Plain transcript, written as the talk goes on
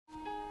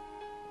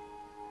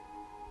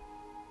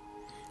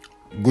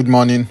Good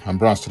morning, I'm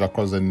Brown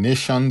across the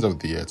nations of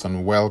the earth,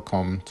 and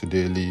welcome to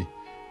Daily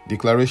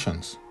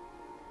Declarations.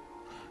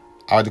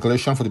 Our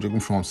declaration for the day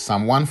from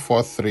Psalm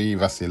 143,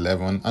 verse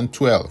 11 and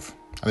 12,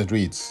 and it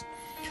reads,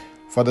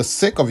 "For the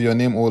sake of your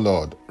name, O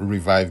Lord,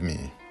 revive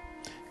me.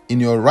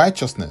 In your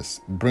righteousness,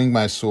 bring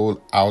my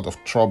soul out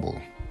of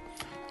trouble.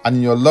 And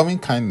in your loving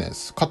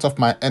kindness, cut off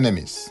my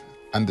enemies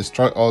and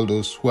destroy all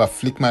those who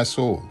afflict my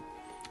soul,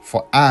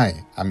 for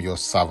I am your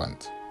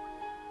servant."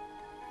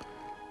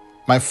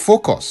 My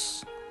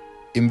focus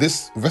in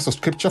this verse of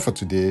scripture for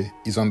today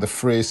is on the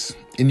phrase,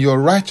 "In your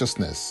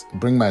righteousness,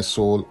 bring my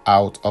soul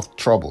out of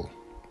trouble."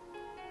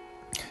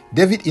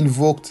 David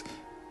invoked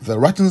the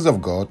righteousness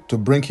of God to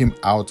bring him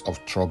out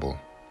of trouble.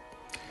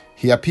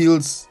 He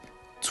appeals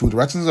to the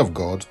righteousness of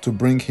God to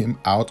bring him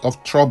out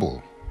of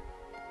trouble.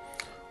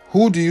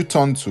 Who do you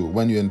turn to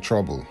when you're in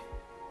trouble?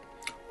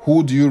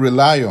 Who do you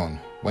rely on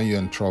when you're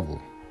in trouble?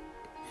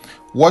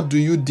 What do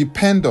you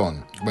depend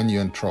on when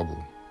you're in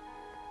trouble?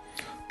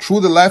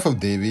 Through the life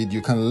of David,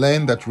 you can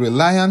learn that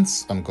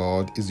reliance on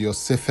God is your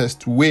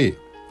safest way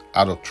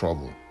out of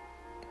trouble.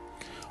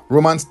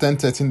 Romans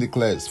 10:13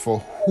 declares, "For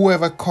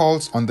whoever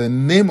calls on the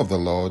name of the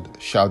Lord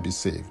shall be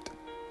saved."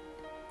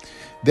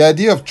 The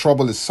idea of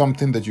trouble is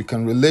something that you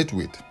can relate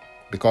with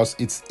because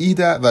it's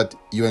either that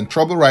you're in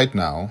trouble right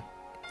now,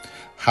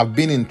 have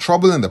been in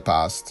trouble in the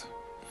past,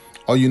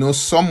 or you know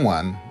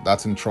someone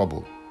that's in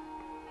trouble.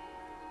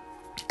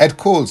 Ed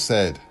Cole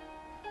said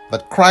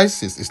that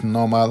crisis is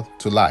normal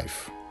to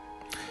life.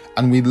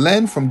 And we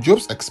learn from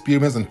Job's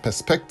experience and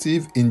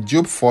perspective in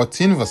Job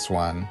 14 verse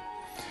 1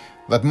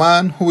 that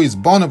man who is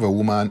born of a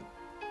woman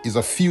is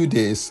of few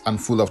days and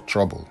full of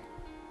trouble.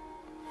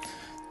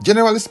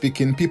 Generally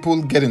speaking,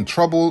 people get in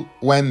trouble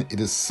when it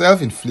is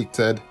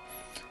self-inflicted,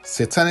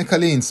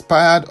 satanically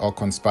inspired or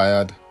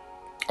conspired,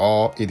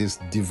 or it is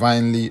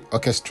divinely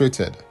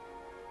orchestrated.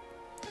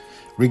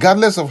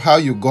 Regardless of how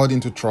you got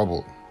into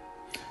trouble,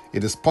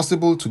 it is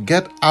possible to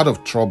get out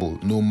of trouble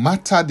no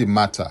matter the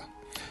matter,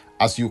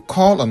 as you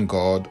call on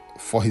God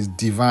for His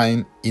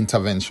divine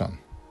intervention.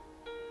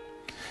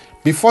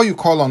 Before you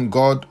call on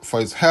God for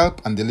His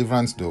help and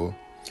deliverance, though,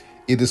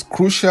 it is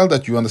crucial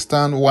that you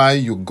understand why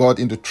you got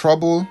into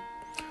trouble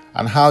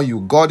and how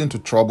you got into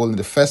trouble in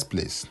the first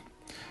place,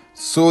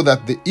 so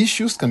that the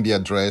issues can be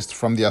addressed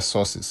from their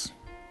sources.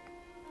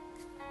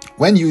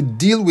 When you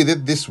deal with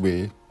it this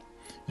way,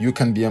 you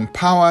can be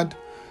empowered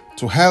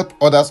to help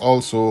others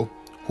also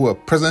who are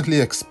presently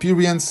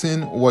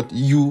experiencing what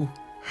you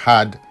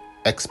had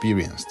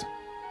experienced.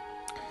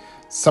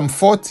 Psalm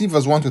 40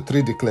 verse 1 to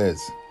 3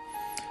 declares,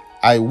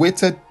 "I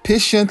waited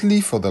patiently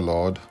for the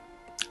Lord,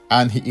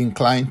 and He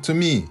inclined to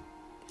me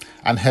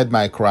and heard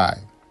my cry.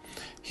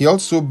 He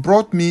also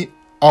brought me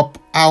up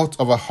out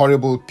of a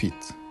horrible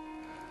pit,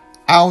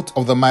 out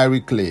of the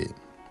miry clay,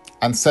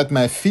 and set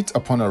my feet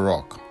upon a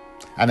rock,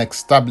 and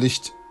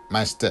established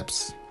my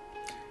steps.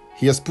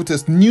 He has put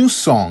a new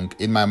song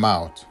in my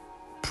mouth,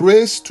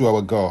 praise to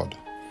our God.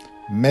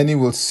 Many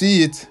will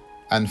see it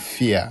and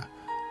fear,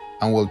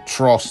 and will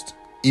trust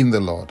in the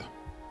Lord."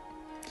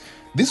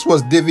 This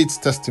was David's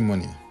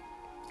testimony.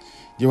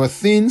 There were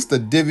things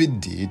that David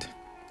did,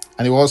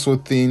 and there were also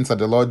things that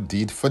the Lord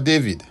did for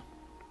David.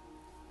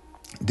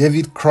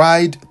 David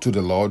cried to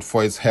the Lord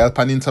for His help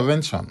and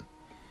intervention.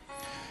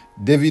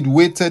 David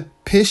waited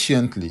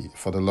patiently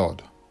for the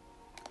Lord.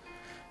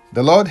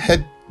 The Lord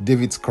heard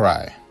David's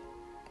cry.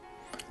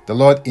 The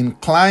Lord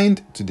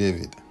inclined to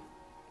David.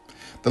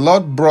 The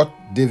Lord brought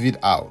David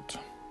out.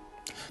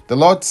 The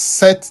Lord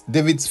set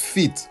David's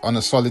feet on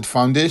a solid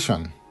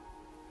foundation.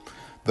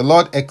 The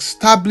Lord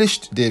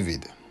established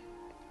David.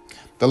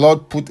 The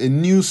Lord put a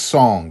new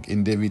song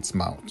in David's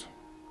mouth.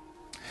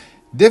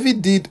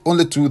 David did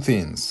only 2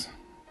 things,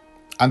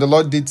 and the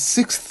Lord did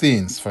 6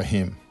 things for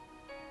him.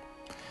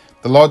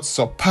 The Lord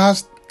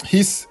surpassed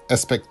his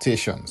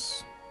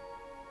expectations.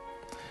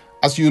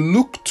 As you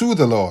look to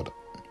the Lord,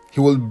 He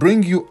will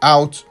bring you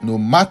out no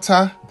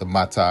matter the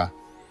matter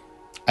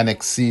and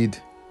exceed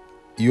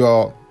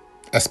your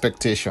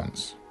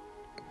expectations.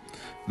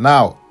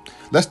 Now,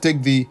 let's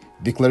take the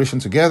declaration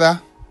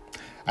together,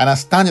 and I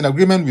stand in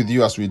agreement with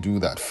you as we do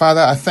that.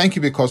 Father, I thank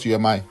you because you are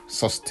my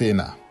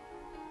sustainer.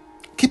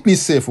 Keep me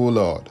safe, O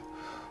Lord,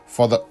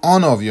 for the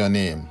honor of your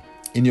name.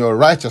 In your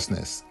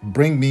righteousness,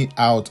 bring me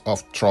out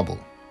of trouble.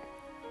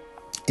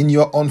 In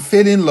your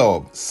unfailing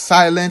love,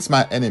 silence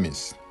my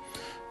enemies.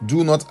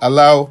 Do not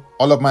allow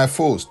all of my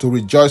foes to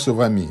rejoice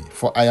over me,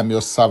 for I am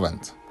your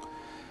servant.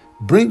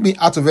 Bring me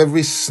out of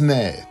every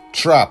snare,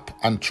 trap,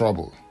 and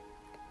trouble.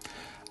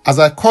 As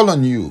I call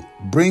on you,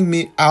 bring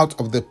me out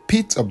of the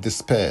pit of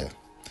despair.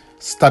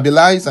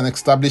 Stabilize and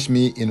establish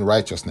me in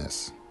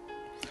righteousness.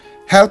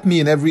 Help me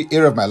in every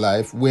area of my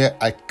life where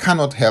I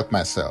cannot help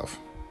myself.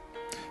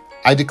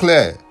 I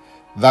declare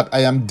that I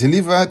am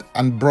delivered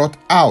and brought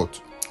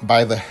out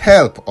by the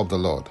help of the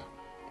Lord.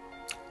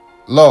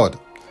 Lord,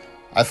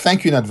 I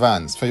thank you in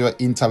advance for your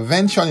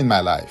intervention in my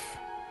life.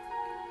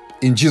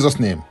 In Jesus'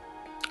 name,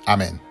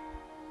 Amen.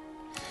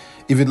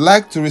 If you'd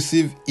like to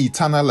receive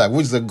eternal life,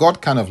 which is the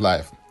God kind of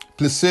life,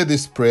 please say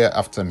this prayer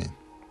after me.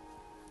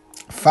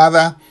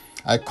 Father,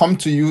 I come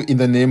to you in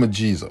the name of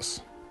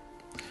Jesus.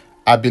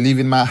 I believe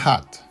in my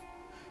heart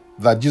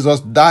that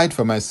Jesus died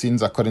for my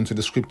sins according to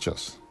the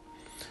scriptures.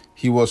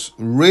 He was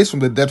raised from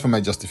the dead for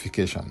my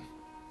justification.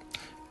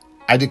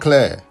 I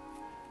declare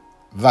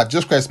that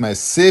Jesus Christ is my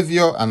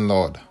Savior and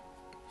Lord.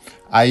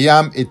 I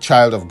am a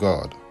child of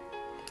God.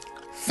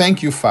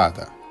 Thank you,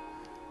 Father.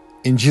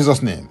 In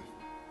Jesus' name,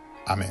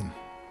 amen.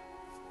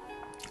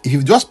 If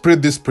you've just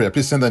prayed this prayer,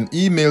 please send an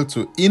email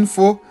to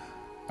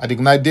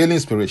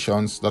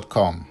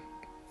info@ignitedailyinspirations.com.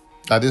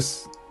 That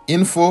is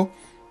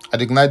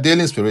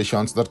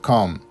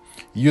info@ignitedailyinspirations.com,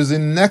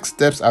 using next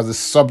steps as the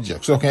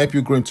subject so I can help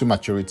you grow into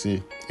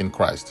maturity in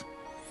Christ.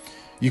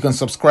 You can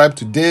subscribe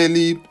to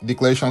Daily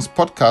Declarations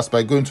Podcast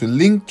by going to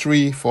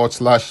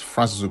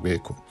linktree/Francis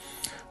Ubeku.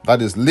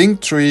 That is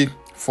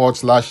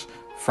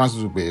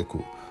linktree/Francis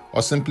Ubeku.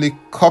 Or simply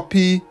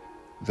copy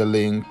the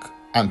link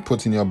and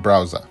put in your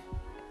browser.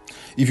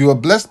 If you were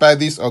blessed by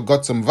this or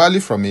got some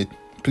value from it,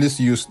 please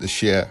use the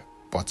share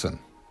button.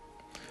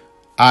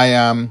 I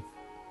am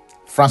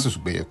Francis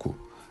Ubeku.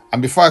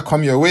 And before I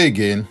come your way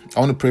again, I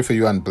want to pray for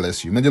you and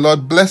bless you. May the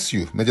Lord bless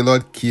you. May the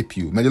Lord keep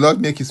you. May the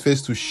Lord make his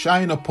face to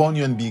shine upon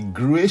you and be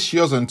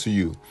gracious unto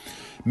you.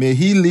 May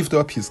he lift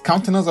up his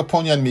countenance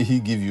upon you and may he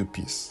give you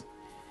peace.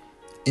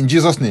 In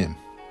Jesus' name,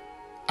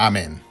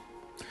 amen.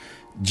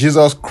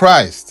 Jesus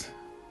Christ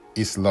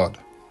is Lord.